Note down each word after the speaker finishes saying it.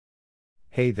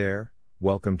Hey there,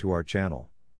 welcome to our channel.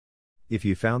 If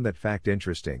you found that fact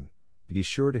interesting, be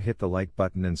sure to hit the like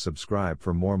button and subscribe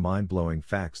for more mind-blowing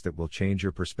facts that will change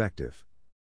your perspective.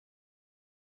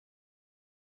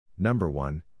 Number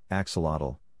 1,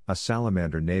 Axolotl, a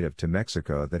salamander native to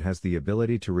Mexico that has the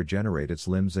ability to regenerate its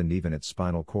limbs and even its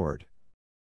spinal cord.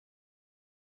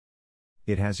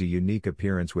 It has a unique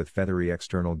appearance with feathery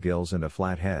external gills and a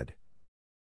flat head.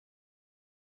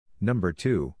 Number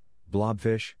 2,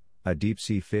 Blobfish, a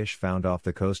deep-sea fish found off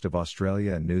the coast of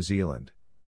Australia and New Zealand.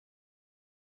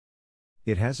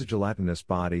 It has a gelatinous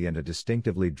body and a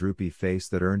distinctively droopy face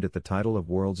that earned it the title of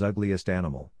world's ugliest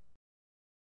animal.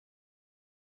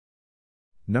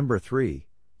 Number 3,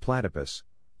 Platypus,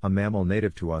 a mammal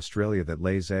native to Australia that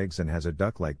lays eggs and has a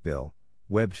duck-like bill,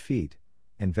 webbed feet,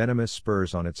 and venomous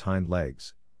spurs on its hind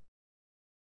legs.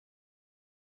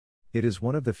 It is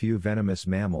one of the few venomous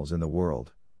mammals in the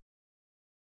world.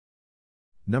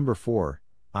 Number 4,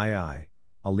 a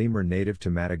lemur native to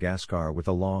Madagascar with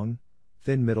a long,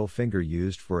 thin middle finger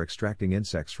used for extracting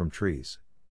insects from trees.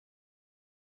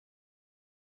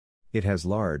 It has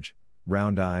large,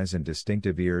 round eyes and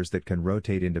distinctive ears that can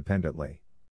rotate independently.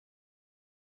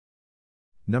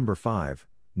 Number 5,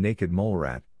 naked mole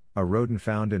rat, a rodent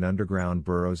found in underground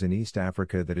burrows in East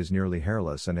Africa that is nearly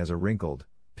hairless and has a wrinkled,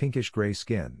 pinkish-gray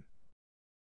skin.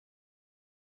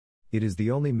 It is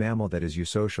the only mammal that is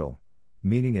eusocial,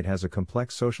 meaning it has a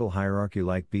complex social hierarchy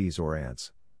like bees or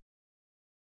ants.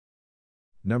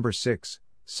 Number 6,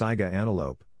 Saiga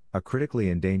antelope, a critically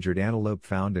endangered antelope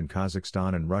found in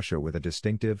Kazakhstan and Russia with a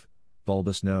distinctive,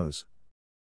 bulbous nose.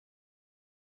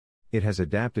 It has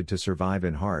adapted to survive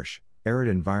in harsh, arid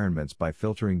environments by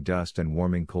filtering dust and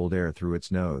warming cold air through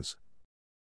its nose.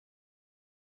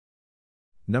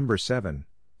 Number 7,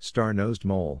 star-nosed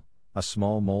mole, a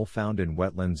small mole found in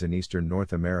wetlands in eastern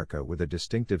North America with a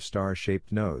distinctive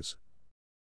star-shaped nose.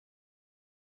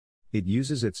 It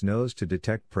uses its nose to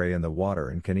detect prey in the water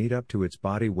and can eat up to its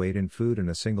body weight in food in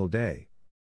a single day.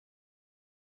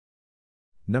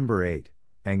 Number 8,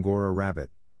 Angora rabbit,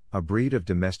 a breed of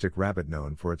domestic rabbit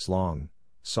known for its long,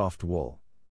 soft wool.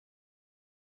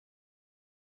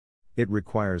 It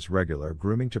requires regular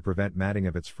grooming to prevent matting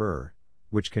of its fur,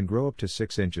 which can grow up to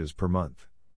 6 inches per month.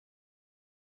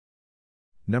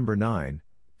 Number 9,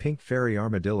 pink fairy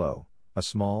armadillo, a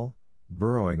small,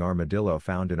 burrowing armadillo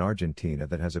found in Argentina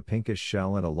that has a pinkish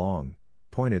shell and a long,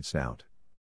 pointed snout.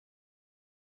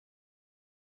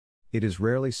 It is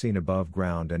rarely seen above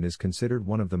ground and is considered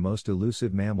one of the most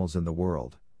elusive mammals in the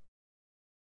world.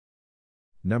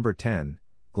 Number 10,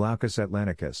 Glaucus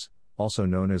atlanticus, also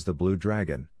known as the blue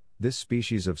dragon. This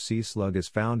species of sea slug is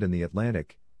found in the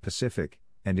Atlantic, Pacific,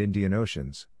 and Indian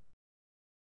Oceans.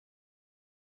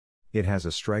 It has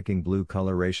a striking blue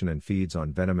coloration and feeds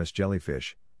on venomous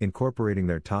jellyfish, incorporating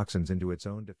their toxins into its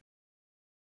own